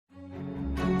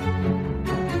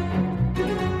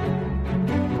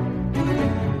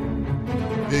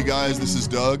Hey guys, this is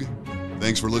Doug.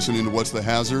 Thanks for listening to What's the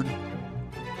Hazard?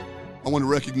 I want to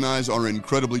recognize our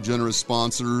incredibly generous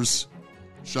sponsors,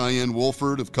 Cheyenne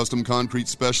Wolford of Custom Concrete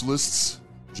Specialists,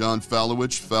 John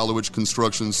Fallowich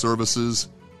Construction Services,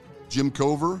 Jim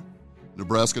Cover,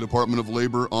 Nebraska Department of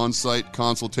Labor On-Site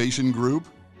Consultation Group,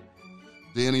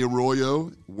 Danny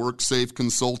Arroyo, WorkSafe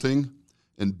Consulting,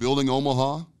 and Building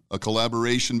Omaha, a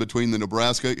collaboration between the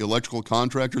Nebraska Electrical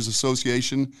Contractors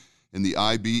Association and the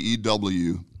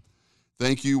IBEW.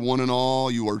 Thank you, one and all.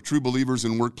 You are true believers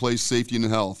in workplace safety and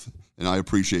health, and I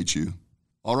appreciate you.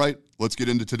 All right, let's get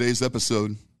into today's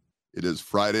episode. It is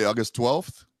Friday, August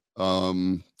 12th,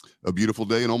 a beautiful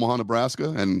day in Omaha, Nebraska,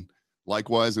 and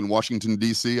likewise in Washington,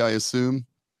 D.C., I assume.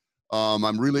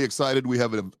 I'm really excited. We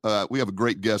have a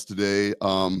great guest today,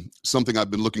 something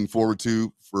I've been looking forward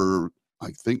to for, I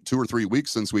think, 2 or 3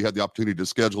 weeks since we had the opportunity to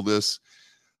schedule this.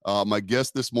 My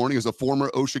guest this morning is a former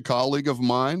OSHA colleague of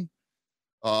mine,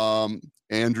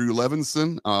 Andrew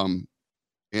Levinson.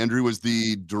 Andrew is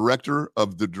the director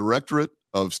of the Directorate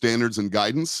of Standards and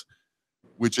Guidance,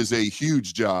 which is a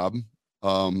huge job.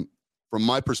 From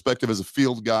my perspective as a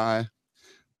field guy,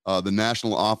 the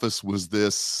national office was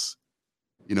this,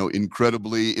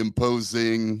 incredibly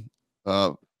imposing,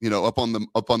 up on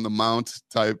the mount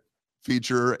type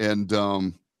feature. And,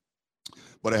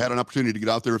 but I had an opportunity to get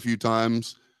out there a few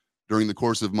times during the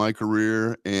course of my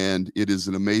career, and it is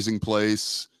an amazing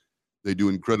place. They do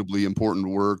incredibly important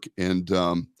work. And,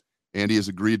 Andy has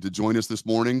agreed to join us this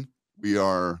morning. We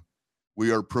are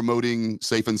promoting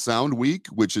Safe and Sound Week,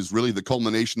 which is really the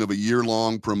culmination of a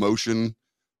year-long promotion,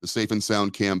 the Safe and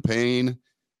Sound campaign.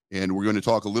 And we're going to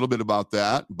talk a little bit about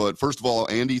that. But first of all,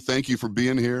 Andy, thank you for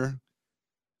being here.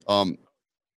 Yeah,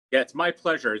 it's my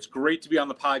pleasure. It's great to be on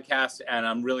the podcast, and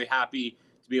I'm really happy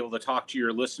to be able to talk to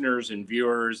your listeners and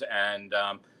viewers and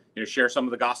share some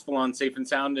of the gospel on safe and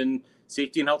sound and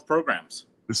safety and health programs.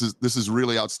 This is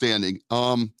really outstanding.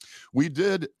 We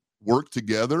did work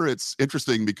together. It's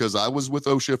interesting because I was with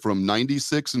OSHA from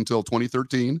 96 until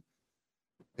 2013.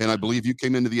 And I believe you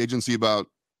came into the agency about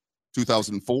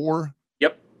 2004.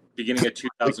 Yep. Beginning of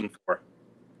 2004.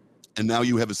 And now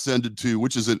you have ascended to,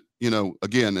 which is,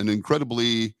 again, an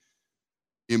incredibly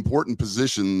important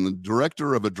position. The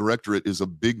director of a directorate is a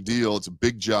big deal. It's a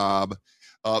big job.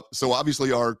 So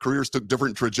obviously our careers took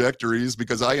different trajectories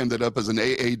because I ended up as an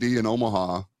AAD in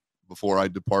Omaha before I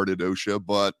departed OSHA.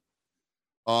 But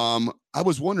I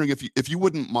was wondering if you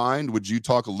wouldn't mind, would you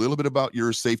talk a little bit about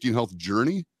your safety and health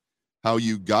journey, how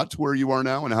you got to where you are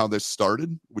now and how this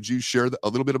started? Would you share a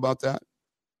little bit about that?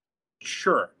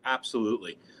 Sure,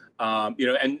 absolutely.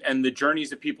 And the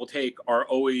journeys that people take are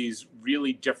always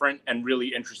really different and really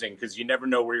interesting because you never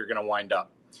know where you're going to wind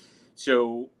up.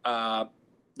 So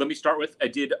let me start with, I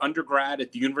did undergrad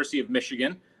at the University of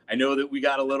Michigan. I know that we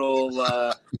got a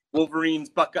little Wolverines,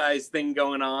 Buckeyes thing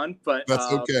going on, but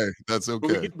that's okay. That's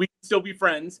okay. We can still be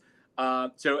friends.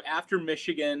 So after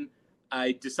Michigan,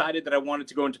 I decided that I wanted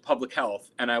to go into public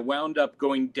health, and I wound up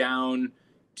going down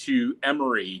to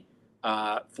Emory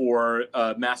for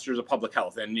a master's of public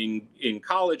health. And in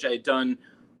college, I had done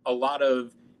a lot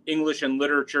of English and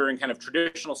literature and kind of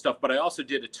traditional stuff, but I also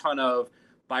did a ton of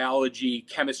biology,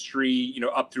 chemistry,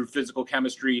 up through physical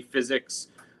chemistry, physics,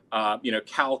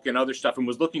 calc and other stuff, and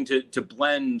was looking to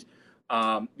blend,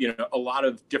 a lot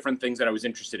of different things that I was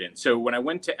interested in. So when I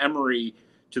went to Emory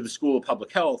to the School of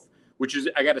Public Health, which is,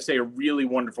 I got to say, a really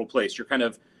wonderful place. You're kind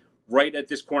of right at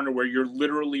this corner where you're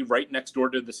literally right next door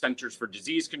to the Centers for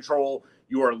Disease Control.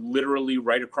 You are literally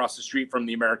right across the street from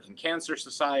the American Cancer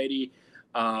Society.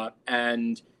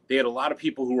 And they had a lot of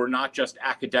people who were not just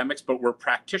academics, but were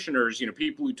practitioners,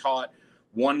 people who taught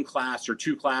one class or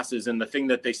two classes in the thing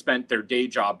that they spent their day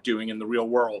job doing in the real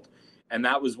world. And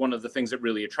that was one of the things that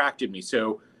really attracted me.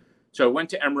 So I went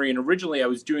to Emory, and originally I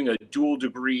was doing a dual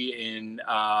degree in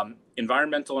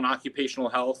environmental and occupational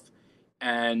health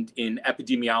and in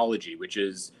epidemiology, which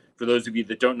is, for those of you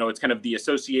that don't know, it's kind of the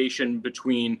association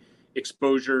between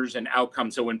exposures and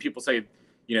outcomes. So when people say,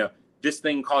 this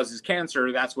thing causes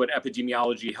cancer, that's what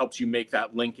epidemiology helps you make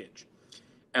that linkage.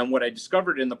 And what I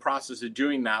discovered in the process of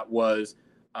doing that was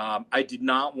I did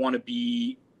not want to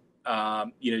be,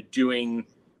 doing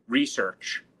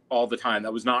research all the time.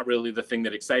 That was not really the thing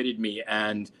that excited me.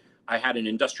 And I had an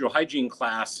industrial hygiene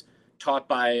class taught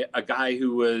by a guy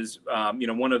who was,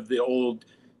 one of the old,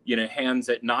 hands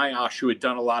at NIOSH who had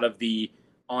done a lot of the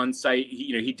on-site,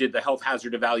 he did the health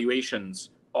hazard evaluations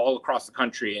all across the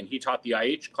country, and he taught the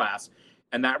IH class,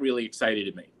 and that really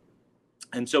excited me.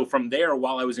 And so from there,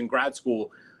 while I was in grad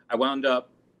school, I wound up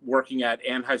working at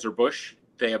Anheuser-Busch.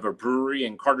 They have a brewery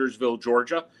in Cartersville,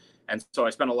 Georgia. And so I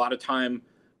spent a lot of time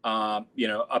up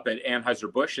at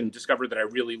Anheuser-Busch, and discovered that I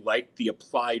really liked the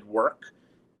applied work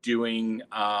doing,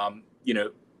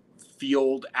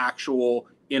 field actual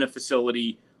in a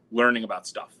facility learning about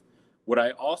stuff. What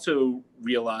I also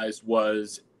realized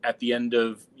was at the end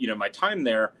of, my time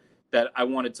there, that I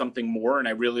wanted something more. And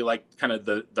I really liked kind of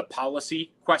the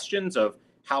policy questions of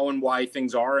how and why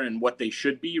things are and what they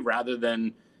should be, rather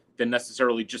than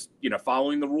necessarily just,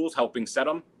 following the rules, helping set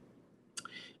them.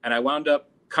 And I wound up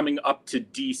coming up to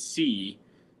DC,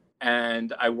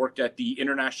 and I worked at the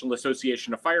International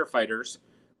Association of Firefighters,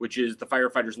 which is the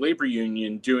firefighters' labor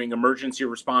union, doing emergency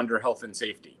responder health and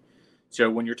safety. So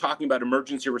when you're talking about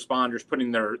emergency responders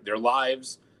putting their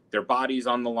lives, their bodies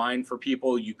on the line for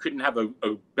people, you couldn't have a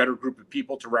better group of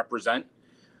people to represent.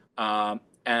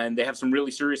 And they have some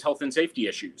really serious health and safety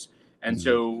issues. And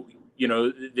so,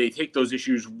 they take those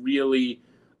issues really,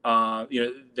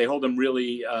 they hold them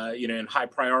really, in high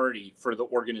priority for the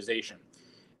organization.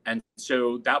 And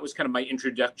so that was kind of my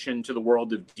introduction to the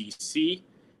world of DC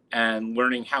and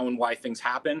learning how and why things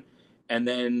happen. And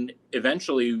then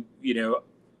eventually,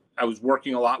 I was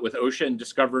working a lot with OSHA and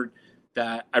discovered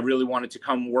that I really wanted to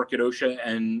come work at OSHA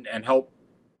and help,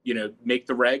 make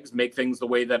the regs, make things the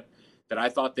way that I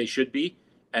thought they should be.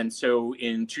 And so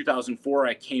in 2004,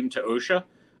 I came to OSHA.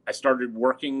 I started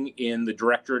working in the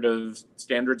Directorate of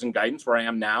Standards and Guidance, where I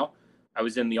am now. I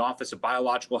was in the Office of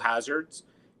Biological Hazards,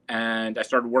 and I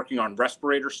started working on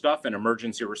respirator stuff and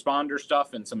emergency responder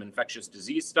stuff and some infectious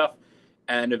disease stuff,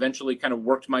 and eventually kind of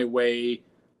worked my way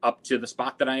up to the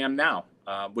spot that I am now,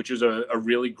 which is a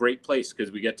really great place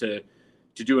because we get to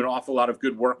do an awful lot of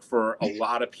good work for a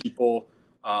lot of people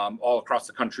all across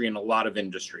the country in a lot of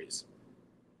industries.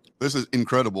 This is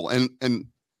incredible. And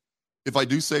if I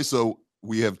do say so,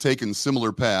 we have taken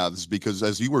similar paths, because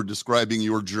as you were describing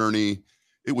your journey,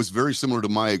 it was very similar to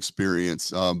my experience.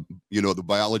 The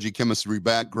biology chemistry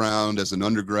background as an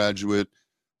undergraduate.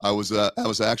 I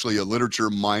was actually a literature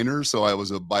minor, so I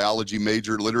was a biology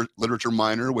major, literature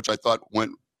minor, which I thought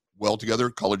went well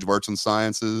together. College of Arts and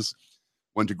Sciences.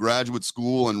 Went to graduate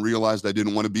school and realized I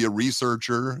didn't want to be a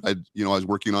researcher. I was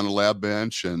working on a lab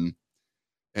bench and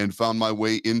found my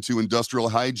way into industrial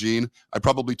hygiene. I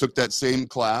probably took that same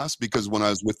class because when I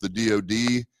was with the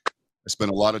DoD, I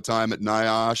spent a lot of time at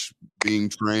NIOSH being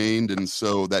trained. And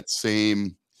so that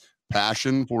same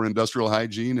passion for industrial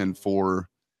hygiene and for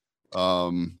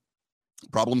problem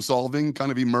solving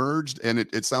kind of emerged. And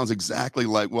it sounds exactly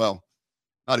like, well,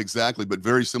 not exactly, but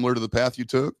very similar to the path you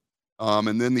took.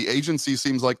 And then the agency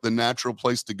seems like the natural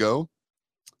place to go.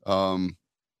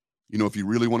 If you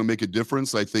really want to make a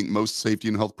difference, I think most safety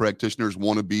and health practitioners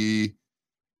want to be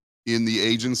in the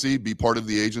agency, be part of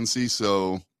the agency.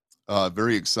 So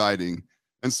very exciting.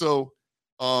 And so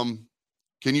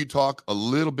can you talk a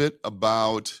little bit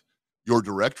about your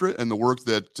directorate and the work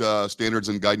that Standards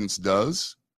and Guidance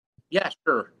does? Yeah,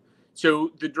 sure.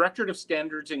 So the Directorate of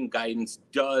Standards and Guidance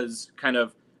does kind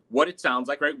of what it sounds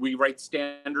like, right? We write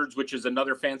standards, which is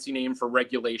another fancy name for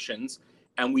regulations,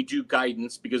 and we do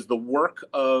guidance because the work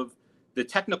of the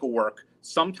technical work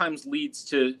sometimes leads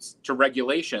to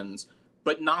regulations,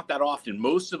 but not that often.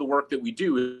 Most of the work that we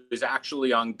do is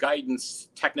actually on guidance,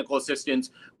 technical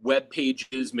assistance, web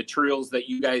pages, materials that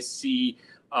you guys see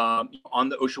on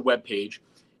the OSHA webpage.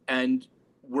 And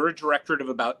we're a directorate of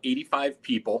about 85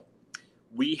 people.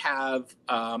 We have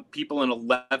people in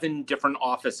 11 different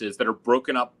offices that are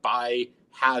broken up by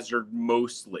hazard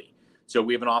mostly. So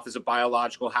we have an office of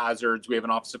biological hazards. We have an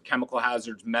office of chemical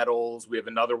hazards, metals. We have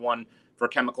another one for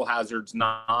chemical hazards,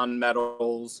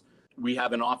 non-metals. We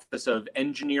have an office of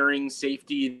engineering,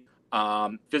 safety,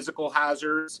 physical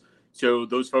hazards. So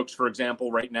those folks, for example,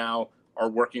 right now are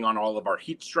working on all of our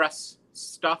heat stress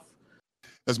stuff.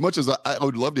 As much as I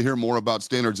would love to hear more about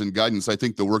Standards and Guidance, I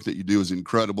think the work that you do is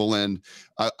incredible. And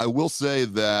I will say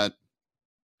that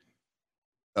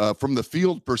from the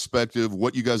field perspective,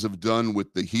 what you guys have done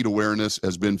with the heat awareness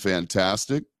has been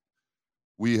fantastic.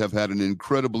 We have had an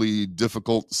incredibly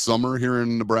difficult summer here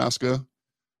in Nebraska,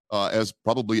 as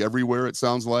probably everywhere it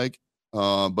sounds like.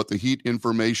 But the heat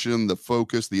information, the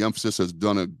focus, the emphasis has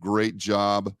done a great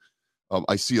job.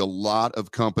 I see a lot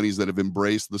of companies that have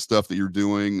embraced the stuff that you're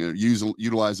doing,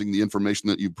 utilizing the information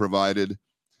that you provided,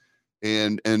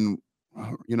 and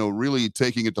really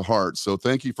taking it to heart. So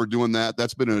thank you for doing that.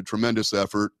 That's been a tremendous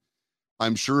effort.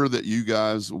 I'm sure that you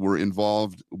guys were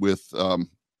involved with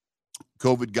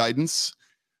COVID guidance.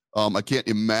 I can't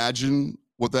imagine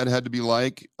what that had to be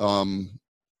like.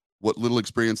 What little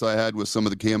experience I had with some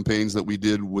of the campaigns that we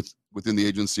did within the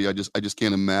agency, I just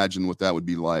can't imagine what that would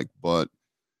be like. But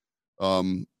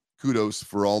kudos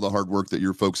for all the hard work that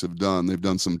your folks have done. They've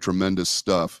done some tremendous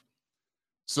stuff.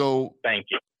 So thank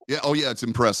you. Yeah. Oh, yeah. It's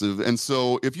impressive. And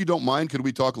so, if you don't mind, could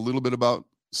we talk a little bit about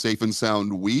Safe and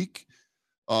Sound Week?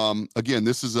 Again,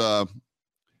 this is a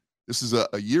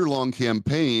year-long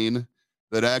campaign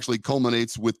that actually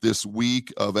culminates with this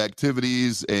week of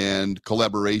activities and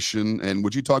collaboration. And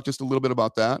would you talk just a little bit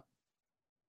about that?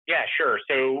 Yeah, sure.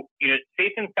 So,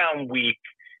 Safe and Sound Week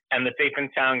and the Safe and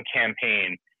Sound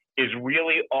campaign is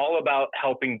really all about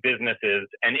helping businesses,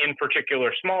 and in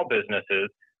particular small businesses,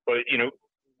 but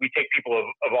we take people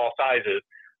of all sizes,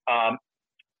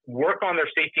 work on their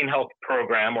safety and health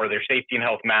program or their safety and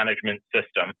health management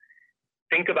system,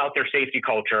 think about their safety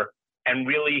culture, and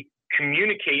really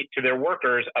communicate to their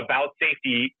workers about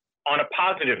safety on a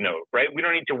positive note, right? We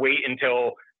don't need to wait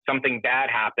until something bad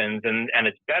happens, and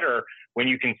it's better when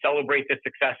you can celebrate the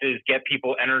successes, get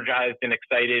people energized and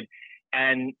excited.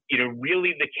 And,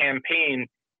 really the campaign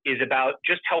is about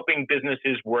just helping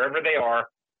businesses wherever they are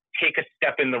take a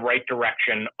step in the right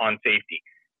direction on safety.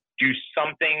 Do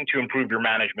something to improve your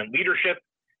management leadership,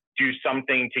 do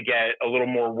something to get a little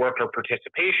more worker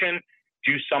participation,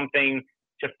 do something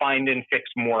to find and fix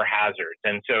more hazards.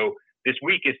 And so this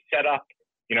week is set up,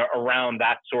 around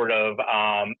that sort of,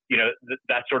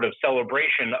 that sort of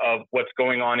celebration of what's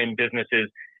going on in businesses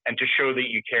and to show that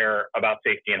you care about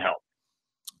safety and health.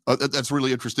 That's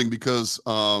really interesting because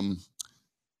I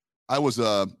was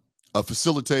a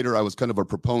facilitator. I was kind of a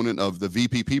proponent of the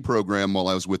VPP program while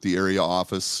I was with the area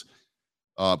office,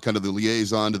 kind of the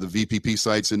liaison to the VPP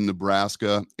sites in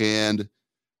Nebraska. And,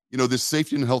 this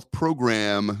safety and health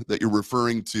program that you're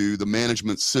referring to, the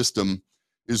management system,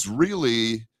 is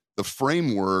really the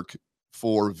framework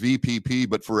for VPP,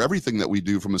 but for everything that we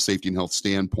do from a safety and health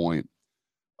standpoint.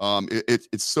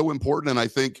 It's so important. And I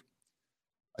think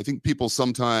people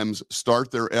sometimes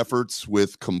start their efforts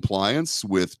with compliance,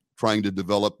 with trying to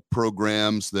develop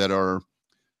programs that are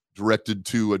directed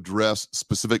to address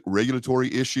specific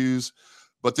regulatory issues.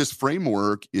 But this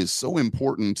framework is so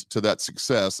important to that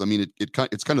success. I mean,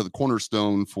 it's kind of the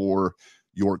cornerstone for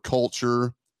your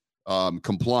culture,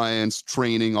 compliance,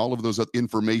 training, all of those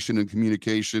information and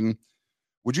communication.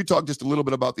 Would you talk just a little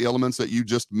bit about the elements that you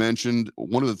just mentioned?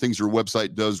 One of the things your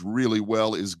website does really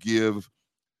well is give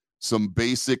some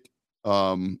basic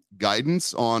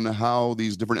guidance on how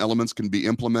these different elements can be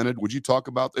implemented. Would you talk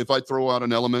about, if I throw out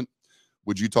an element,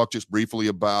 would you talk just briefly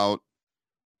about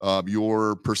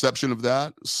your perception of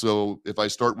that? So if I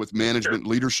start with management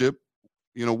leadership,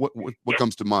 what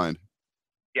comes to mind?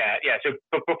 Yeah. So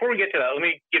but before we get to that, let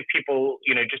me give people,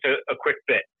 just a quick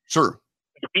bit. Sure.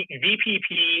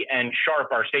 VPP and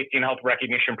SHARP, our safety and health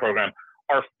recognition program,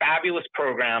 are fabulous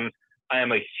programs. I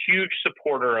am a huge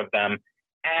supporter of them.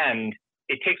 And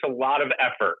it takes a lot of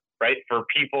effort, right, for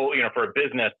people, for a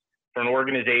business, for an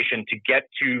organization to get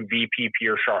to VPP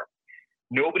or SHARP.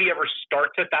 Nobody ever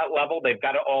starts at that level. They've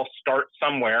got to all start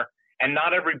somewhere. And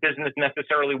not every business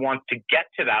necessarily wants to get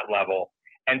to that level.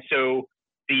 And so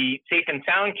the Safe and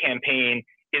Sound campaign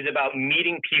is about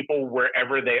meeting people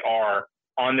wherever they are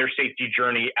on their safety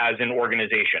journey as an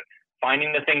organization,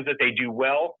 finding the things that they do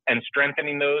well and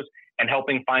strengthening those, and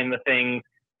helping find the things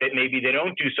that maybe they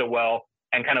don't do so well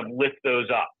and kind of lift those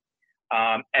up.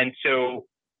 And so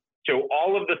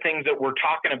all of the things that we're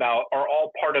talking about are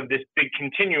all part of this big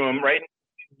continuum, right?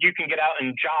 You can get out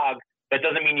and jog. That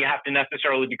doesn't mean you have to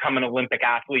necessarily become an Olympic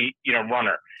athlete,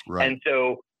 runner. Right. And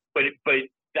so, but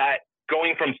that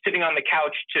going from sitting on the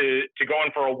couch to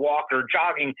going for a walk or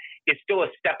jogging is still a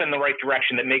step in the right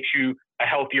direction that makes you a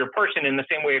healthier person. In the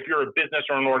same way, if you're a business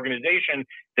or an organization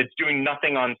that's doing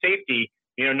nothing on safety,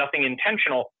 nothing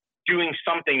intentional, doing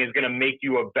something is going to make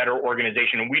you a better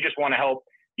organization. And we just want to help,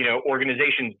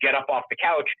 organizations get up off the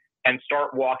couch and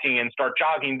start walking and start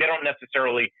jogging. They don't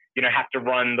necessarily, have to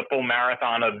run the full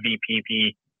marathon of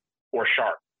VPP or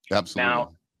SHARP.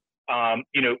 Absolutely. Now,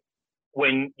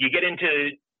 when you get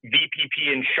into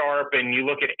VPP and SHARP and you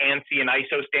look at ANSI and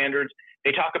ISO standards,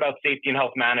 they talk about safety and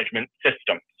health management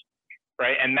systems,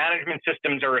 right? And management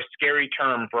systems are a scary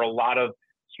term for a lot of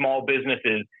small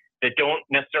businesses that don't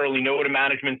necessarily know what a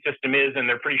management system is, and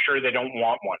they're pretty sure they don't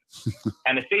want one.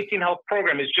 And a safety and health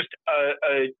program is just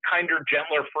a kinder,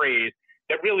 gentler phrase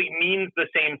that really means the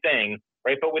same thing,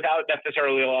 right? But without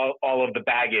necessarily all of the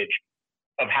baggage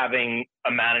of having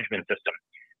a management system.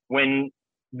 When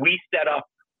we set up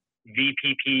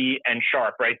VPP and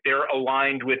SHARP, right, they're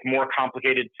aligned with more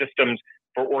complicated systems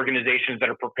for organizations that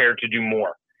are prepared to do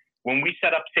more. When we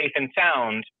set up Safe and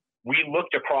Sound, we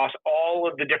looked across all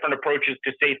of the different approaches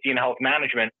to safety and health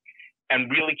management and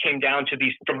really came down to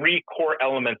these three core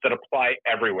elements that apply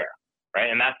everywhere, right?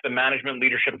 And that's the management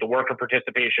leadership, the worker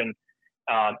participation,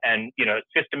 and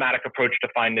systematic approach to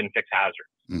find and fix hazards.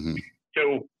 Mm-hmm.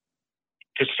 So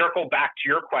to circle back to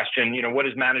your question, what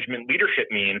does management leadership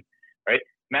mean, right?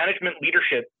 Management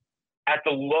leadership at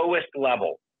the lowest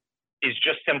level is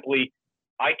just simply,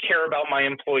 I care about my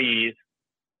employees.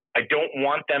 I don't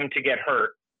want them to get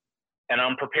hurt. And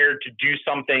I'm prepared to do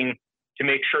something to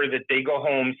make sure that they go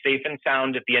home safe and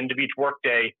sound at the end of each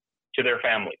workday to their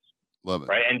families. Love it.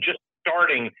 Right. And just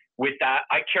starting with that,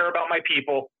 I care about my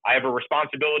people. I have a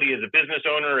responsibility as a business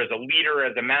owner, as a leader,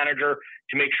 as a manager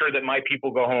to make sure that my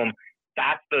people go home.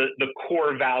 That's the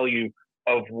core value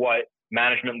of what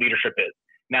management leadership is.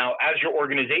 Now, as your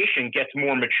organization gets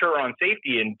more mature on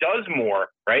safety and does more,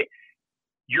 right,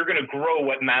 you're going to grow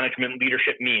what management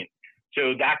leadership means.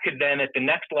 So that could then at the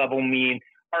next level mean,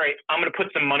 all right, I'm going to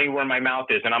put some money where my mouth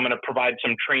is and I'm going to provide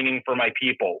some training for my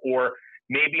people. Or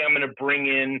maybe I'm going to bring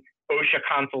in OSHA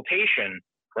consultation,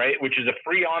 right, which is a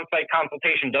free on-site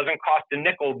consultation, doesn't cost a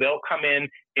nickel. They'll come in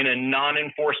a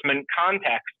non-enforcement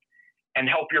context and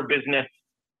help your business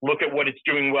look at what it's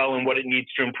doing well and what it needs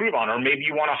to improve on. Or maybe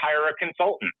you want to hire a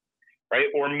consultant, right?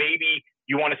 Or maybe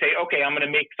you want to say, okay, I'm going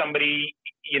to make somebody,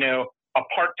 a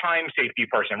part-time safety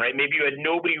person, right? Maybe you had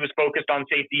nobody who was focused on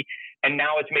safety, and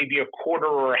now it's maybe a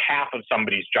quarter or a half of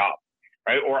somebody's job,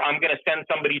 right? Or I'm going to send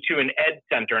somebody to an ed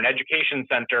center, an education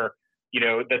center,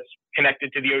 that's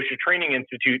connected to the OSHA Training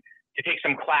Institute to take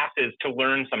some classes to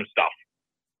learn some stuff,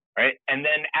 right? And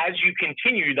then as you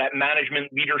continue that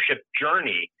management leadership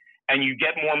journey and you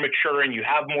get more mature and you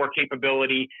have more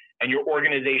capability and your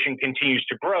organization continues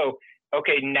to grow,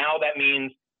 okay, now that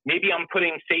means maybe I'm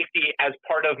putting safety as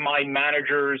part of my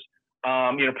manager's,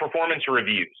 performance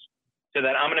reviews so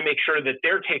that I'm going to make sure that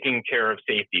they're taking care of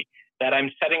safety, that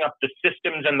I'm setting up the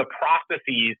systems and the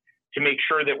processes to make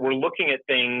sure that we're looking at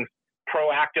things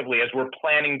proactively as we're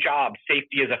planning jobs.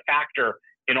 Safety is a factor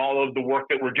in all of the work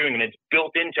that we're doing, and it's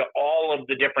built into all of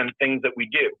the different things that we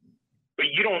do. But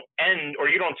you don't end or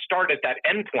you don't start at that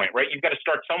end point, right? You've got to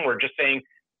start somewhere just saying,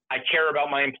 I care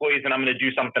about my employees and I'm going to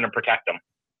do something to protect them.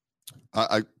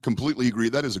 I completely agree.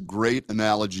 That is a great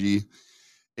analogy.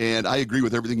 And I agree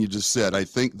with everything you just said. I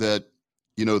think that,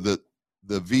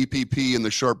 the VPP and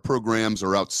the SHARP programs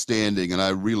are outstanding, and I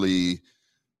really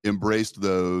embraced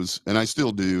those, and I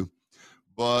still do.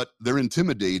 But they're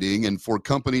intimidating, and for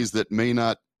companies that may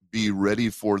not be ready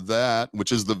for that,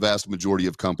 which is the vast majority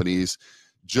of companies,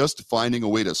 just finding a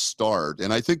way to start.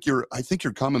 And I think your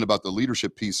comment about the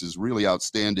leadership piece is really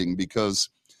outstanding because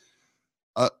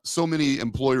so many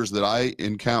employers that I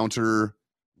encounter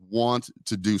want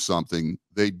to do something.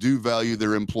 They do value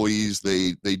their employees.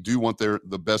 They do want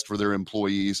the best for their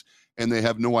employees, and they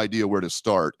have no idea where to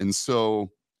start. And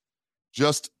so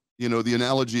just, the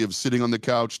analogy of sitting on the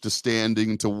couch to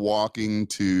standing to walking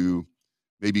to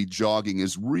maybe jogging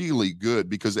is really good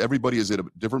because everybody is at a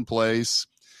different place.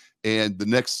 And the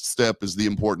next step is the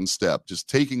important step, just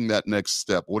taking that next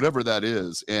step, whatever that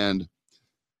is. And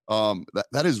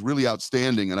that is really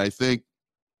outstanding. And I think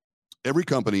every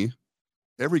company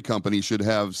should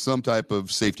have some type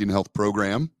of safety and health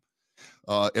program.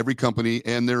 Every company,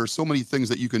 and there are so many things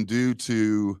that you can do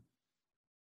to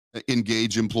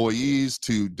engage employees,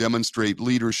 to demonstrate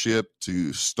leadership,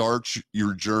 to start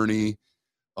your journey.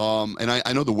 And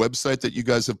I know the website that you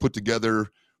guys have put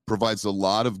together provides a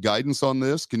lot of guidance on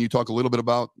this. Can you talk a little bit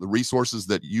about the resources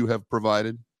that you have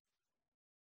provided?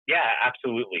 Yeah,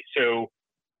 absolutely. So,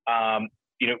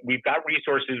 we've got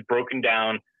resources broken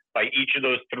down by each of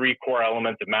those three core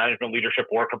elements of management, leadership,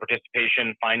 worker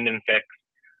participation, find and fix,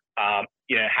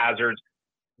 hazards.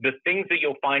 The things that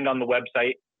you'll find on the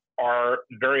website are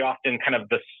very often kind of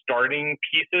the starting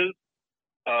pieces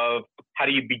of how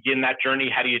do you begin that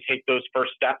journey? How do you take those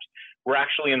first steps? We're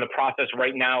actually in the process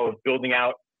right now of building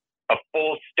out a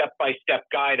full step-by-step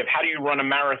guide of how do you run a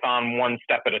marathon one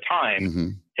step at a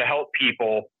time to help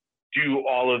people do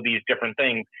all of these different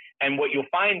things. And what you'll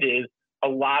find is a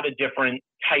lot of different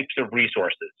types of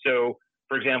resources. So,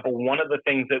 for example, one of the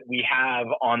things that we have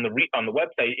on the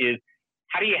website is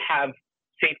how do you have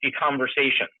safety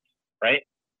conversations, right?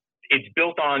 It's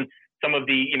built on some of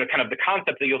the, kind of the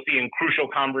concepts that you'll see in Crucial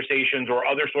Conversations or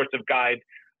other sorts of guides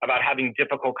about having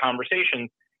difficult conversations.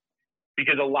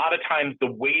 Because a lot of times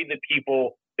the way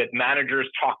that managers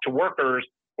talk to workers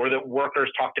or that workers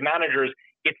talk to managers,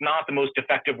 it's not the most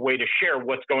effective way to share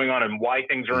what's going on and why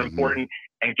things are important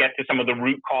and get to some of the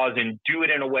root cause and do it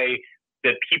in a way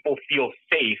that people feel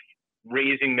safe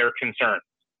raising their concerns,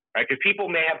 right? Because people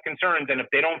may have concerns, and if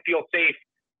they don't feel safe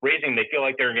raising, they feel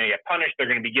like they're going to get punished, they're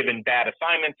going to be given bad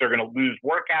assignments, they're going to lose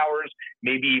work hours,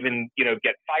 maybe even,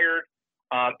 get fired.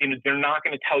 They're not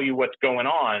going to tell you what's going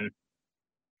on.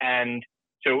 And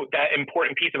so that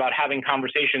important piece about having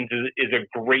conversations is a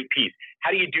great piece.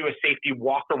 How do you do a safety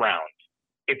walk around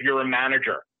if you're a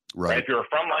manager, right? If you're a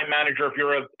frontline manager, if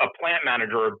you're a plant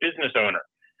manager or a business owner.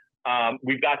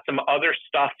 We've got some other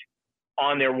stuff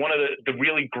on there. One of the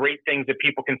really great things that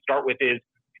people can start with is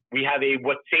we have a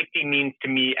what safety means to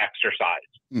me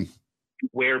exercise,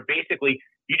 where basically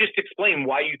you just explain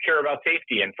why you care about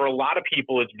safety. And for a lot of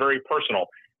people, it's very personal.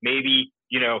 Maybe,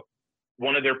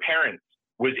 one of their parents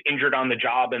was injured on the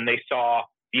job and they saw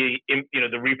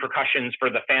the repercussions for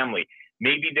the family.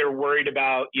 Maybe they're worried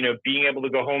about, being able to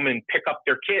go home and pick up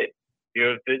their kid,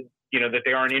 that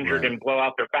they aren't injured and blow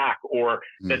out their back, or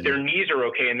that their knees are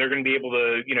okay and they're going to be able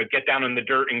to, get down in the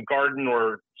dirt and garden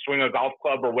or swing a golf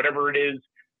club or whatever it is,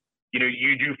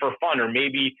 you do for fun. Or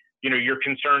maybe, you're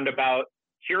concerned about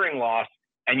hearing loss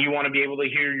and you want to be able to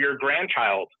hear your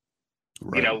grandchild,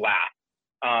 laugh.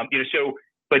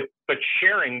 But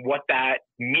sharing what that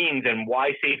means and why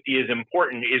safety is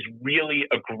important is really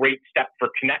a great step for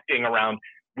connecting around.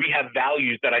 We have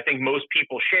values that I think most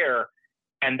people share,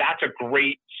 and that's a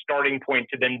great starting point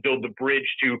to then build the bridge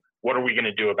to what are we going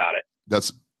to do about it.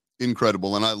 That's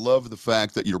incredible. And I love the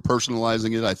fact that you're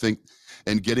personalizing it, I think,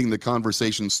 and getting the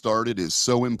conversation started is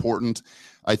so important.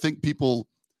 I think people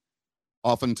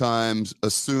oftentimes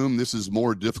assume this is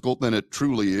more difficult than it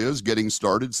truly is getting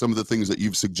started. Some of the things that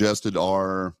you've suggested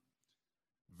are,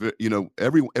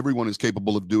 everyone is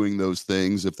capable of doing those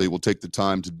things if they will take the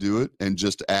time to do it and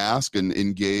just ask and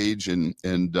engage and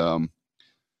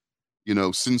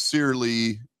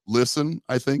sincerely listen.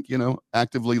 I think,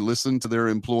 actively listen to their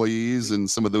employees and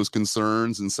some of those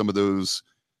concerns and some of those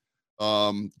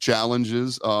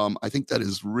challenges. I think that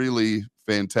is really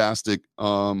fantastic.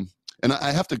 And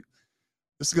I have to,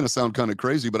 this is going to sound kind of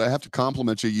crazy, but I have to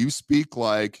compliment you. You speak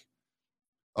like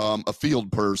a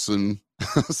field person,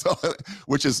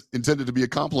 which is intended to be a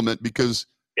compliment, because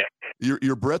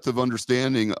your breadth of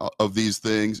understanding of these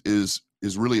things is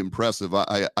really impressive.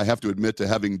 I have to admit to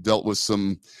having dealt with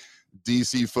some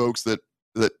DC folks that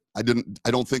I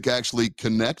don't think actually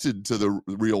connected to the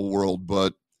real world,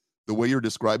 but the way you're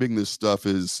describing this stuff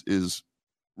is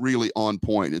really on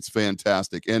point. It's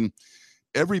fantastic. And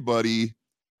everybody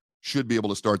should be able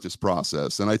to start this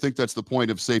process. And I think that's the point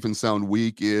of Safe and Sound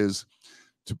Week, is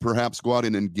to perhaps go out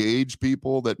and engage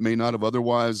people that may not have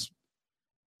otherwise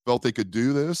felt they could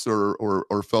do this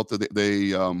or felt that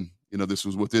they this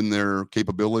was within their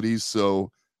capabilities.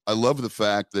 So I love the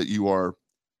fact that you are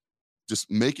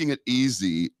just making it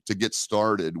easy to get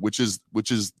started, which is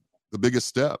the biggest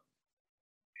step.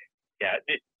 Yeah,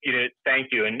 thank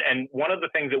you. And one of the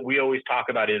things that we always talk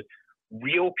about is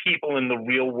real people in the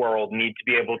real world need to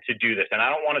be able to do this. And I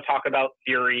don't want to talk about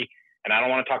theory, and I don't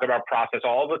want to talk about process.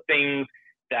 All the things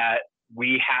that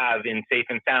we have in Safe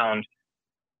and Sound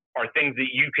are things that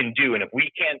you can do. And if we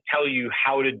can't tell you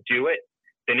how to do it,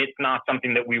 then it's not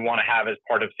something that we want to have as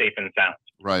part of Safe and Sound.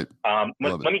 Right.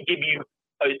 Let me give you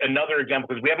another example,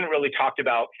 because we haven't really talked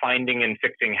about finding and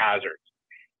fixing hazards.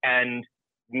 And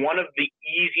one of the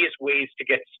easiest ways to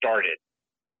get started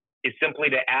is simply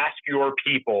to ask your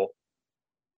people,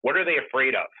 what are they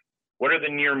afraid of? What are the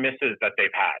near misses that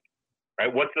they've had?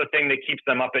 Right? What's the thing that keeps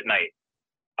them up at night?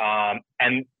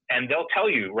 And they'll tell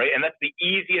you, right? And that's the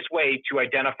easiest way to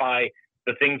identify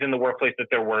the things in the workplace that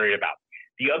they're worried about.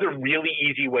 The other really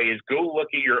easy way is go look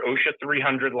at your OSHA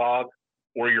 300 log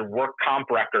or your work comp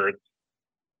records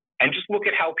and just look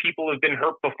at how people have been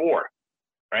hurt before,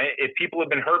 right? If people have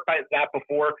been hurt by that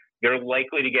before, they're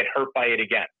likely to get hurt by it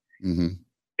again. Mm-hmm.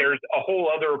 There's a whole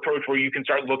other approach where you can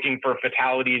start looking for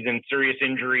fatalities and serious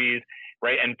injuries,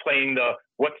 right? And playing the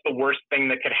what's the worst thing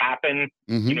that could happen,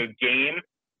 game.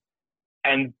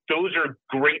 And those are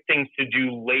great things to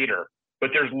do later,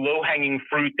 but there's low-hanging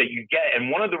fruit that you get.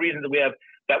 And one of the reasons that we have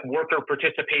that worker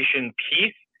participation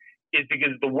piece is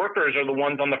because the workers are the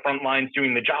ones on the front lines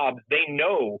doing the jobs. They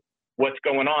know what's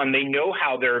going on. They know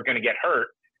how they're going to get hurt.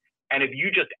 And if you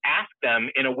just ask them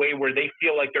in a way where they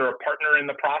feel like they're a partner in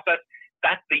the process,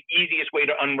 that's the easiest way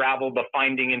to unravel the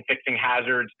finding and fixing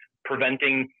hazards,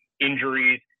 preventing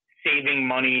injuries, saving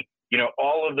money,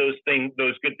 all of those things,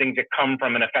 those good things that come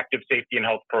from an effective safety and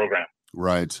health program.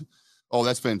 Right. Oh,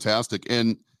 that's fantastic.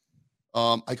 And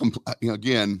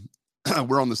again,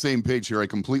 we're on the same page here. I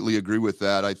completely agree with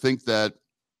that. I think that,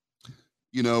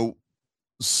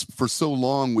 for so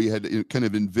long we had kind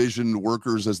of envisioned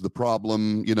workers as the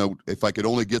problem, if I could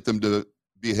only get them to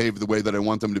behave the way that I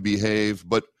want them to behave.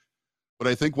 But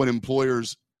I think when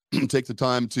employers take the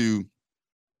time to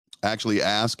actually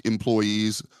ask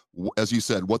employees, as you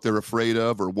said, what they're afraid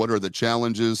of, or what are the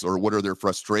challenges, or what are their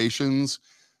frustrations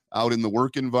out in the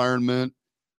work environment,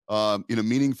 in a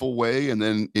meaningful way, and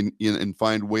then and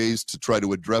find ways to try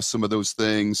to address some of those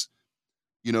things,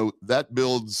 that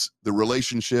builds the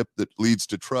relationship that leads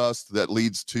to trust, that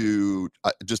leads to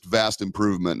just vast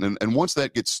improvement. And once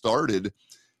that gets started,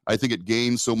 I think it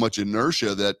gains so much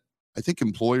inertia that I think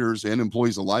employers and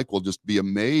employees alike will just be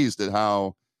amazed at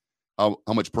how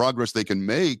much progress they can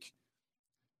make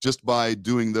just by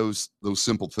doing those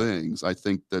simple things. I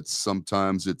think that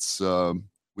sometimes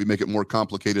we make it more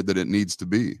complicated than it needs to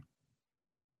be.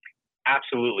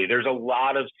 Absolutely. There's a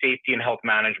lot of safety and health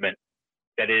management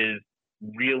that is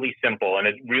really simple. And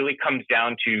it really comes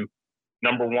down to,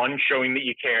 number one, showing that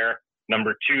you care.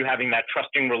 Number two, having that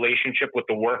trusting relationship with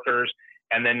the workers.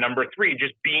 And then number three,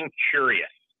 just being curious,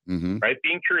 right?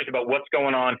 Being curious about what's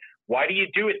going on. Why do you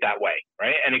do it that way,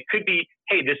 right? And it could be,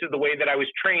 hey, this is the way that I was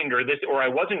trained, or I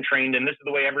wasn't trained, and this is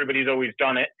the way everybody's always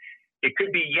done it. It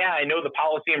could be, yeah, I know the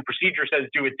policy and procedure says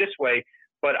do it this way,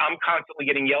 but I'm constantly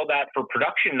getting yelled at for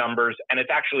production numbers, and it's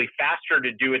actually faster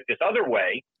to do it this other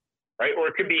way, right? Or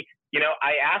it could be,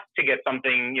 I asked to get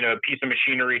something, a piece of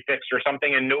machinery fixed or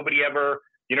something, and nobody ever,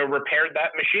 repaired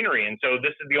that machinery. And so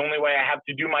this is the only way I have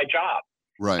to do my job.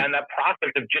 Right. And that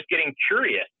process of just getting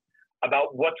curious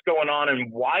about what's going on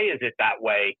and why is it that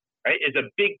way, right, is a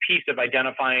big piece of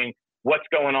identifying what's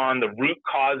going on, the root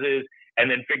causes, and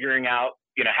then figuring out,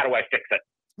 how do I fix it?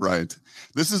 Right.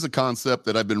 This is a concept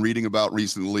that I've been reading about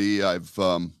recently. I've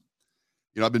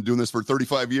been doing this for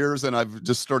 35 years, and I've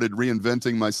just started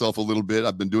reinventing myself a little bit.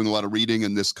 I've been doing a lot of reading,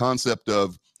 and this concept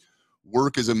of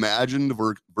work is imagined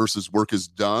versus work is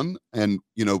done. And,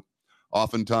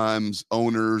 oftentimes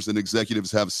owners and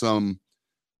executives have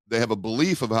a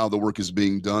belief of how the work is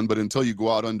being done, but until you go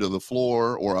out onto the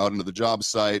floor or out into the job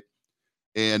site,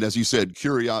 and as you said,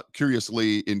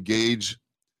 curiously engage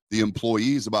the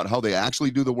employees about how they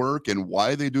actually do the work and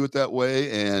why they do it that way.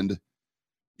 And,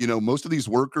 most of these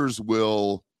workers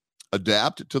will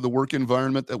adapt to the work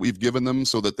environment that we've given them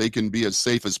so that they can be as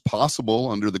safe as possible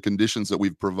under the conditions that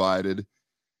we've provided.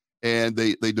 And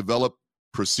they develop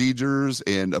procedures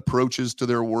and approaches to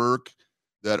their work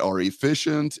that are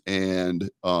efficient and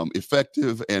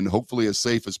effective and hopefully as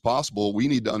safe as possible. We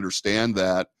need to understand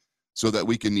that so that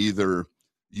we can either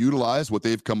utilize what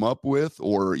they've come up with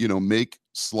or, make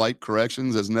slight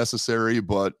corrections as necessary.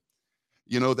 But,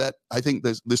 that I think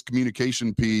this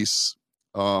communication piece,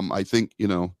 I think,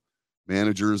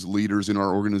 managers, leaders in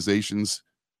our organizations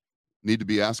need to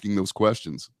be asking those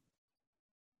questions.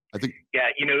 I think. Yeah,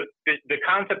 the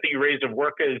concept that you raised of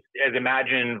work as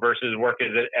imagined versus work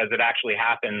as it actually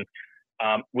happens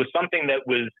was something that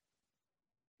was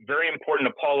very important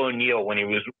to Paul O'Neill when he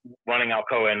was running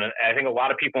Alcoa. And I think a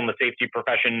lot of people in the safety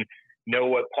profession know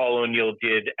what Paul O'Neill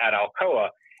did at Alcoa.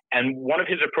 And one of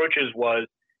his approaches was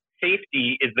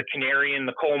safety is the canary in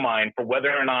the coal mine for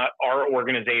whether or not our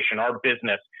organization, our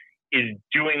business, is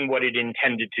doing what it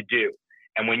intended to do.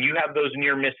 And when you have those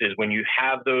near misses, when you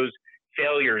have those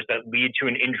failures that lead to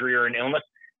an injury or an illness,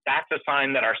 that's a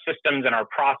sign that our systems and our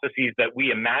processes that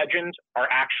we imagined are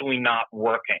actually not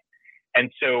working. And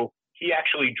so he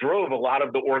actually drove a lot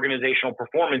of the organizational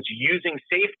performance using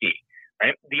safety,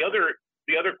 right? The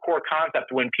other core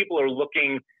concept when people are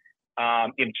looking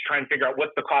to try and figure out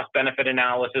what's the cost benefit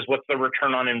analysis, what's the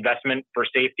return on investment for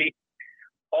safety,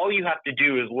 all you have to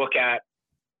do is look at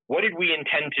what did we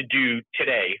intend to do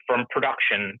today from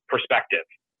production perspective?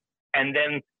 And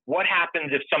then what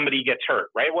happens if somebody gets hurt,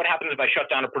 right? What happens if I shut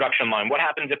down a production line? What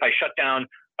happens if I shut down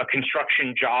a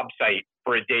construction job site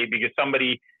for a day because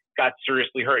somebody got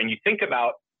seriously hurt? And you think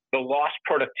about the lost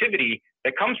productivity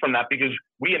that comes from that because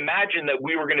we imagined that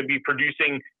we were going to be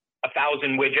producing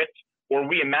 1,000 widgets, or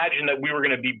we imagined that we were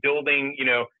going to be building,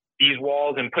 these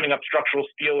walls and putting up structural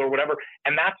steel or whatever.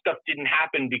 And that stuff didn't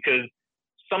happen because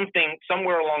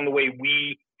somewhere along the way,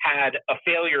 we had a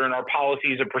failure in our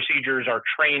policies or procedures, our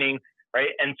training, right?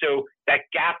 And so that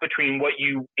gap between what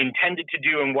you intended to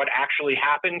do and what actually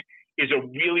happened is a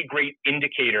really great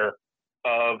indicator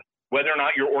of whether or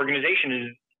not your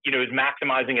organization is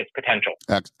maximizing its potential.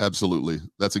 Absolutely.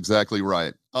 That's exactly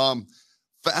right.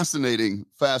 Fascinating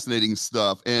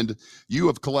stuff. And you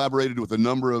have collaborated with a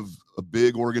number of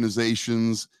big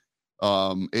organizations,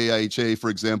 AIHA, for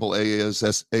example,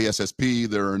 ASSP.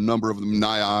 There are a number of them,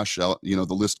 NIOSH,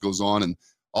 the list goes on, and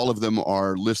all of them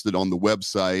are listed on the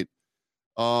website.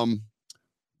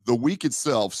 The week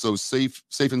itself, so Safe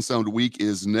and Sound Week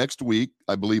is next week.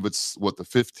 I believe it's the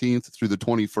 15th through the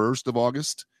 21st of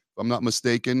August, if I'm not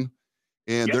mistaken.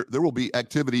 And yep. There will be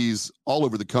activities all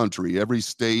over the country. Every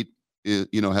state,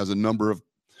 has a number of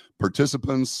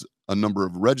participants, a number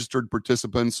of registered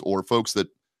participants, or folks that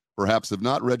perhaps have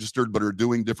not registered but are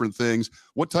doing different things.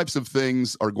 What types of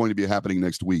things are going to be happening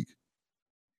next week?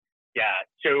 Yeah.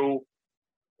 So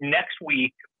next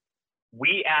week,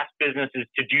 we ask businesses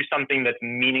to do something that's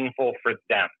meaningful for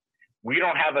them. We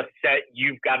don't have a set,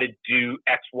 you've got to do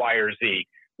X, Y, or Z.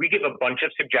 We give a bunch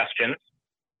of suggestions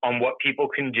on what people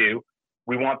can do.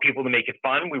 We want people to make it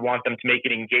fun. We want them to make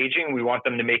it engaging. We want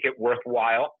them to make it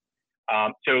worthwhile.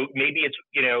 So maybe it's,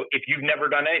 if you've never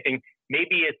done anything,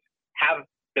 maybe it's have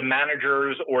the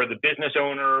managers or the business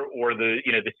owner or the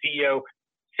CEO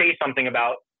say something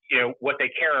about, what they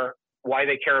care, why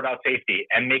they care about safety,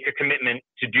 and make a commitment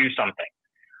to do something.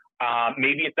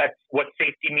 Maybe if that's what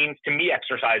safety means to me,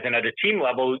 exercise. And at a team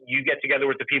level, you get together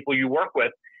with the people you work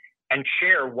with and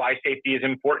share why safety is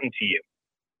important to you.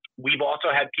 We've also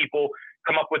had people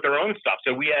come up with their own stuff.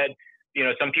 So we had,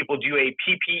 some people do a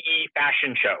PPE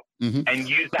fashion show and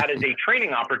use that as a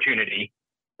training opportunity,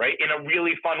 right? In a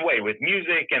really fun way with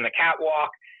music and the catwalk,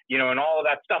 and all of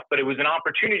that stuff. But it was an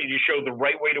opportunity to show the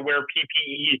right way to wear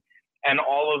PPE and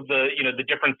all of the, the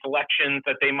different selections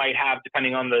that they might have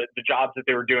depending on the jobs that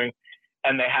they were doing.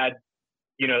 And they had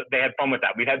fun with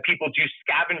that. We've had people do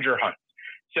scavenger hunts.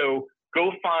 So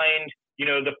go find,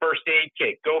 the first aid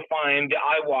kit, go find the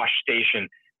eye wash station,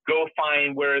 go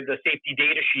find where the safety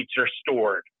data sheets are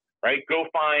stored, right? Go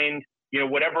find,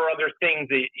 whatever other things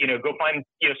that, go find,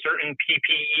 certain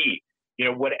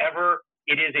PPE, whatever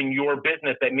it is in your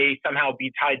business that may somehow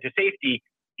be tied to safety,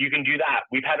 you can do that.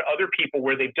 We've had other people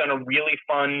where they've done a really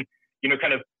fun,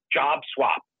 kind of job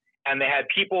swap, and they had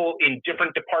people in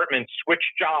different departments switch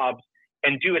jobs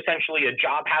and do essentially a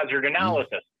job hazard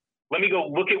analysis. Let me go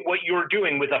look at what you're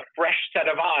doing with a fresh set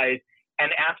of eyes and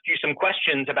ask you some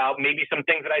questions about maybe some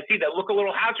things that I see that look a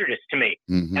little hazardous to me.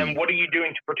 And what are you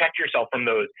doing to protect yourself from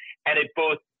those? And it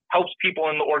both helps people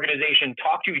in the organization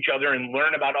talk to each other and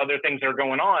learn about other things that are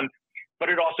going on, but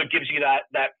it also gives you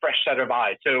that fresh set of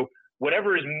eyes. So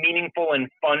whatever is meaningful and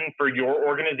fun for your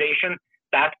organization,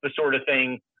 that's the sort of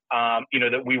thing,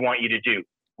 that we want you to do.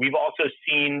 We've also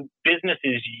seen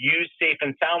businesses use Safe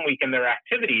and Sound Week in their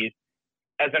activities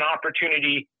as an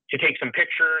opportunity to take some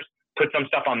pictures, put some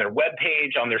stuff on their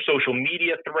webpage, on their social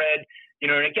media thread,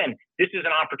 and again, this is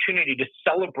an opportunity to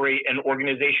celebrate an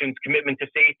organization's commitment to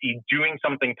safety, doing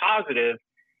something positive.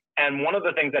 And one of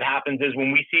the things that happens is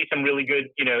when we see some really good,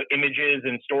 images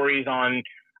and stories on,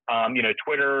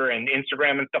 Twitter and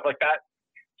Instagram and stuff like that,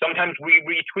 sometimes we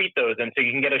retweet those. And so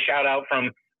you can get a shout out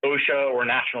from OSHA or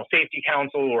National Safety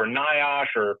Council or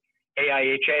NIOSH or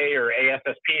AIHA or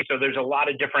ASSP. So there's a lot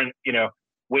of different,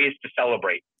 ways to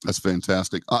celebrate. That's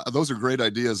fantastic. Those are great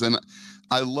ideas. And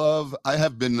I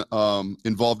have been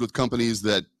involved with companies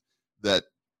that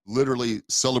literally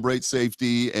celebrate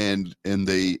safety and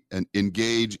they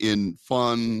engage in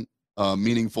fun,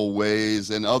 meaningful ways,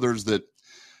 and others that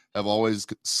have always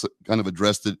kind of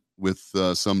addressed it with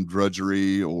some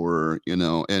drudgery or,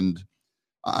 and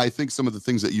I think some of the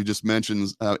things that you just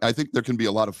mentioned, I think there can be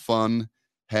a lot of fun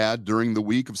had during the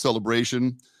week of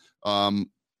celebration.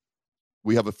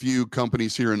 We have a few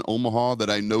companies here in Omaha that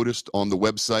I noticed on the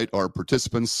website are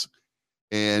participants,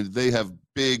 and they have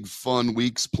big fun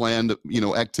weeks planned,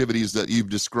 activities that you've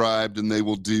described, and they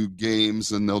will do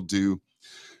games and they'll do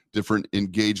different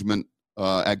engagement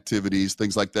activities,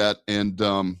 things like that. And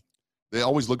they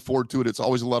always look forward to it. It's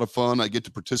always a lot of fun. I get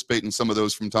to participate in some of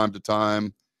those from time to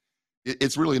time.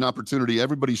 It's really an opportunity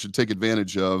everybody should take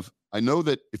advantage of. I know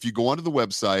that if you go onto the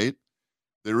website,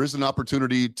 there is an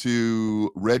opportunity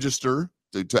to register,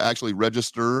 to actually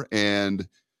register and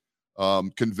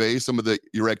convey some of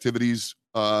your activities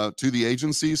to the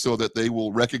agency so that they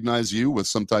will recognize you with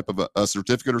some type of a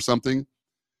certificate or something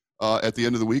at the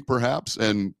end of the week, perhaps.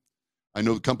 And I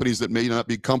know companies that may not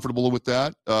be comfortable with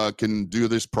that can do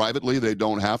this privately. They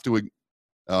don't have to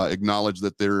acknowledge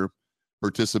that they're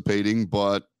participating,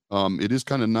 but it is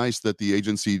kind of nice that the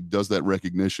agency does that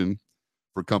recognition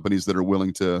for companies that are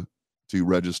willing to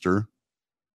register.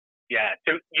 Yeah.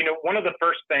 So, one of the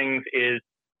first things is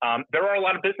there are a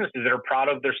lot of businesses that are proud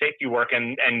of their safety work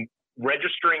and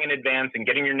registering in advance and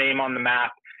getting your name on the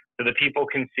map so that people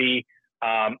can see,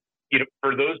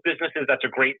 for those businesses, that's a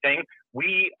great thing.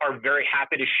 We are very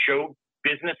happy to show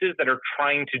businesses that are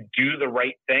trying to do the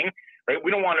right thing, right? We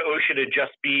don't want OSHA to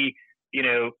just be,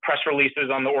 press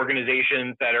releases on the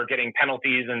organizations that are getting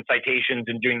penalties and citations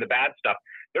and doing the bad stuff.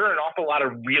 There are an awful lot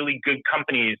of really good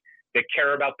companies that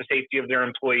care about the safety of their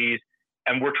employees,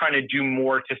 and we're trying to do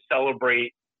more to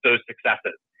celebrate those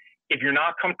successes. If you're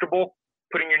not comfortable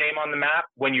putting your name on the map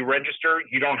when you register,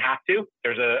 you don't have to.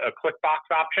 There's a click box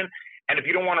option. And if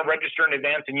you don't want to register in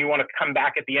advance and you want to come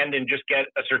back at the end and just get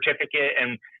a certificate,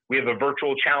 and we have a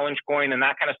virtual challenge coin and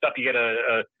that kind of stuff, you get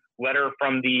a letter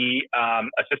from the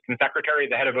assistant secretary,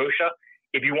 the head of OSHA.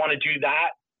 If you want to do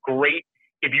that, great.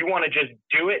 If you want to just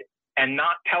do it, and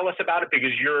not tell us about it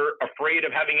because you're afraid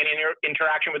of having any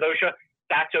interaction with OSHA,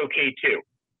 that's okay too.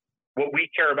 What we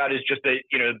care about is just that,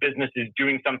 the business is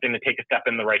doing something to take a step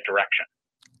in the right direction.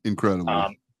 Incredible.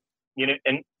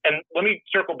 And let me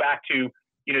circle back to,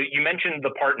 you mentioned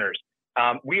the partners.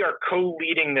 We are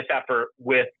co-leading this effort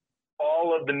with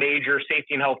all of the major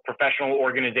safety and health professional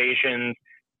organizations,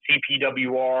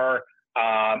 CPWR,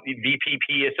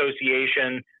 VPP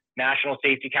Association, National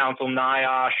Safety Council,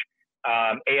 NIOSH,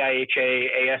 AIHA,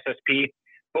 ASSP.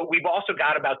 But we've also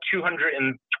got about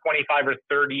 225 or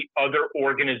 30 other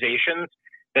organizations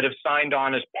that have signed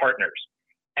on as partners.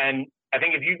 And I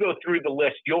think if you go through the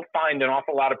list, you'll find an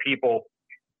awful lot of people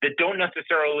that don't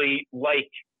necessarily like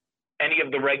any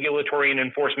of the regulatory and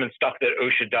enforcement stuff that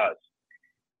OSHA does.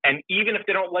 And even if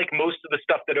they don't like most of the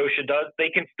stuff that OSHA does, they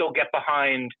can still get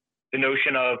behind the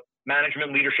notion of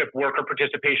management, leadership, worker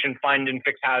participation, find and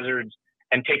fix hazards,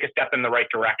 and take a step in the right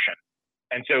direction.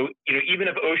 And so, even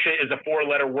if OSHA is a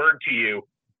 4-letter word to you,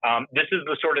 this is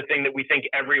the sort of thing that we think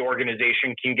every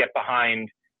organization can get behind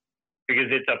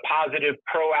because it's a positive,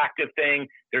 proactive thing.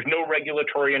 There's no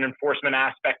regulatory and enforcement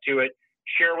aspect to it.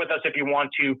 Share with us if you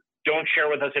want to. Don't share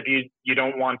with us if you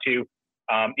don't want to.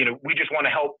 We just want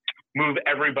to help move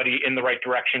everybody in the right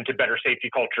direction to better safety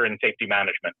culture and safety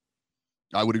management.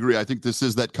 I would agree. I think this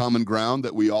is that common ground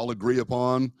that we all agree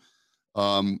upon.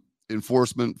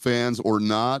 Enforcement fans or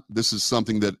not, this is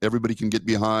something that everybody can get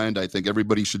behind. I think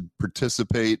everybody should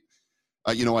participate.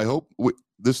 I hope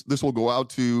this will go out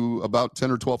to about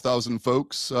 10 or 12,000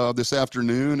 folks this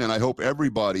afternoon, and I hope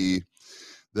everybody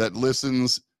that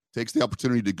listens takes the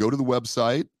opportunity to go to the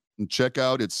website and check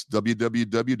out. It's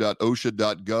www.osha.gov,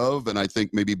 and I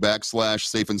think maybe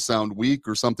 /Safe and Sound Week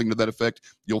or something to that effect.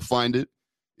 You'll find it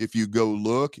if you go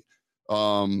look.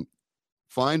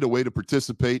 Find a way to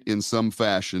participate in some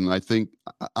fashion. I think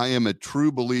I am a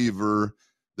true believer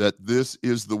that this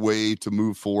is the way to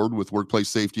move forward with workplace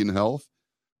safety and health.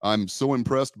 I'm so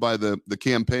impressed by the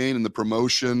campaign and the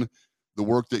promotion, the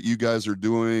work that you guys are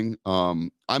doing.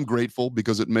 I'm grateful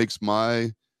because it makes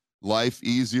my life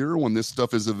easier when this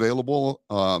stuff is available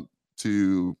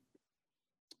to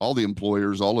all the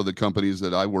employers, all of the companies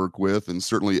that I work with, and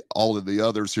certainly all of the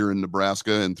others here in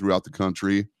Nebraska and throughout the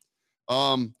country.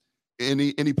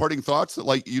 Any parting thoughts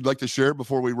that you'd like to share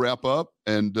before we wrap up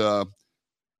and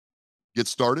get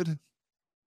started?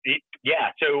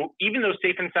 Yeah. So even though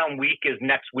Safe and Sound Week is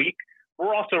next week,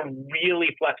 we're also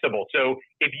really flexible. So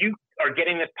if you are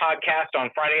getting this podcast on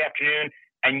Friday afternoon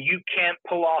and you can't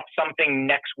pull off something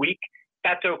next week,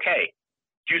 that's okay.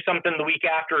 Do something the week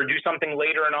after or do something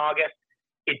later in August.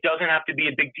 It doesn't have to be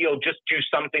a big deal. Just do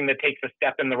something that takes a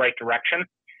step in the right direction.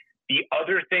 The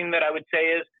other thing that I would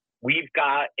say is we've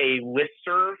got a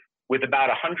listserv with about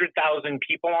 100,000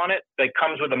 people on it that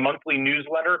comes with a monthly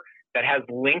newsletter that has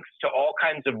links to all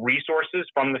kinds of resources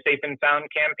from the Safe and Sound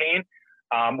campaign.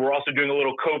 We're also doing a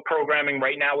little co-programming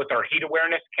right now with our heat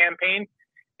awareness campaign.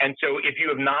 And so if you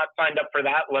have not signed up for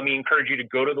that, let me encourage you to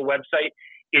go to the website.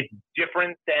 It's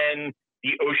different than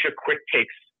the OSHA Quick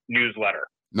Takes newsletter.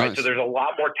 Nice. Right? So there's a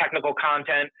lot more technical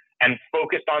content and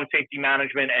focused on safety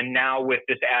management, and now with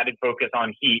this added focus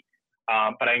on heat.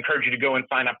 But I encourage you to go and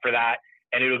sign up for that,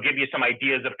 and it'll give you some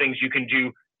ideas of things you can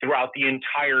do throughout the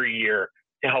entire year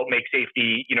to help make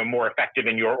safety, more effective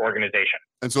in your organization.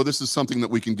 And so this is something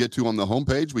that we can get to on the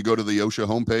homepage. We go to the OSHA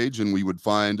homepage and we would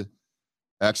find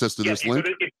access to this link.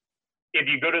 If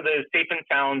you go to the Safe and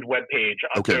Sound webpage,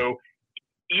 okay. So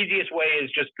easiest way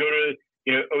is just go to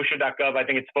OSHA.gov. I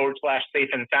think it's /Safe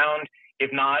and Sound.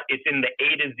 If not, it's in the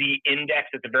A to Z index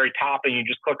at the very top, and you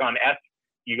just click on S.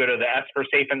 You go to the S for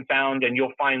Safe and Sound, and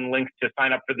you'll find links to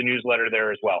sign up for the newsletter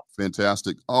there as well.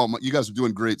 Fantastic. Oh, you guys are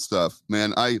doing great stuff,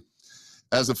 man.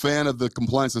 As a fan of the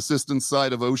compliance assistance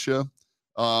side of OSHA,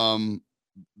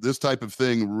 this type of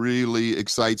thing really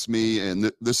excites me,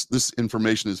 and this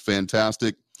information is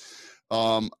fantastic.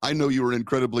 I know you are an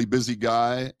incredibly busy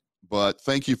guy, but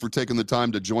thank you for taking the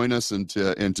time to join us and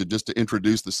to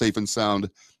introduce the Safe and Sound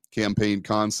campaign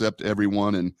concept to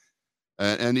everyone,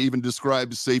 and even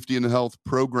describe safety and health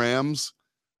programs.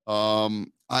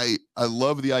 I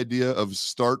love the idea of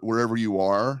start wherever you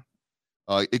are.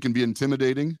 It can be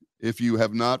intimidating if you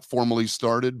have not formally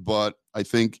started, but I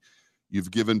think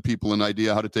you've given people an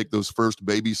idea how to take those first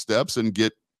baby steps and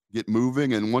get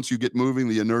moving. And once you get moving,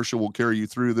 the inertia will carry you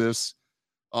through this.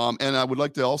 And I would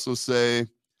like to also say,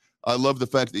 I love the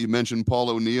fact that you mentioned Paul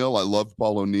O'Neill. I love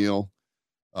Paul O'Neill.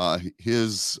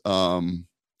 His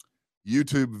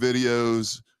YouTube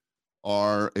videos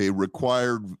are a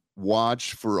required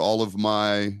watch for all of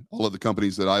the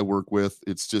companies that I work with.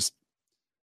 It's just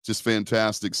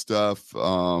fantastic stuff.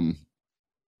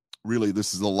 really,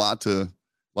 this is a lot to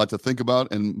think about.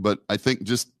 But I think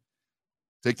just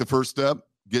take the first step,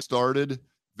 get started,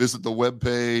 visit the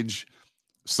webpage,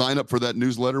 sign up for that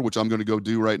newsletter, which I'm going to go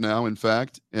do right now, in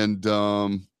fact. And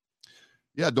don't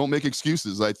make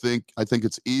excuses. I think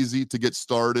it's easy to get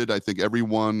started. I think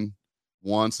everyone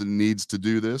wants and needs to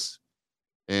do this.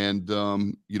 And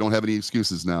you don't have any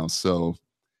excuses now. So,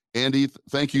 Andy,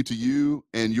 thank you to you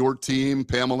and your team,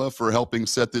 Pamela, for helping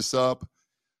set this up.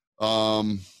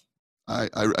 I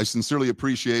sincerely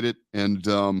appreciate it. And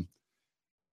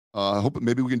I hope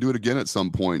maybe we can do it again at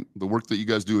some point. The work that you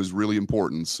guys do is really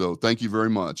important. So thank you very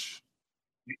much.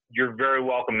 You're very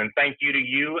welcome. And thank you to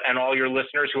you and all your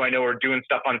listeners who I know are doing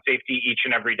stuff on safety each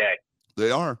and every day.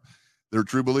 They are. They're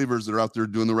true believers. They're out there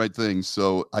doing the right thing.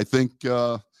 So I think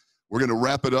we're going to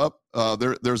wrap it up.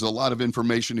 There's a lot of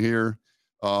information here,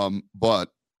 but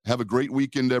have a great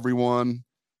weekend, everyone.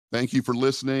 Thank you for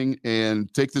listening,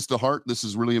 and take this to heart. This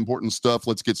is really important stuff.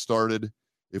 Let's get started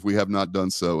if we have not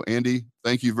done so. Andy,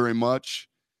 thank you very much.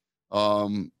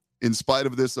 In spite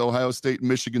of this Ohio State,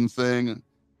 Michigan thing,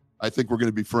 I think we're going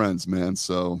to be friends, man.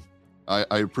 So I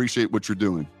appreciate what you're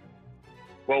doing.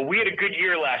 Well, we had a good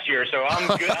year last year, so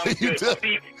I'm good. I'm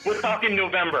good. We'll talk in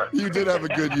November. You did have a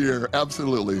good year.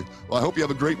 Absolutely. Well, I hope you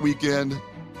have a great weekend.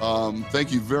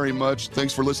 Thank you very much.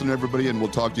 Thanks for listening, everybody, and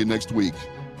we'll talk to you next week.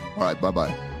 All right.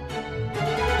 Bye-bye.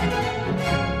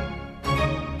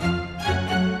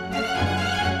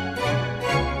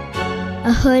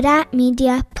 A Huda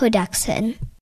Media Production.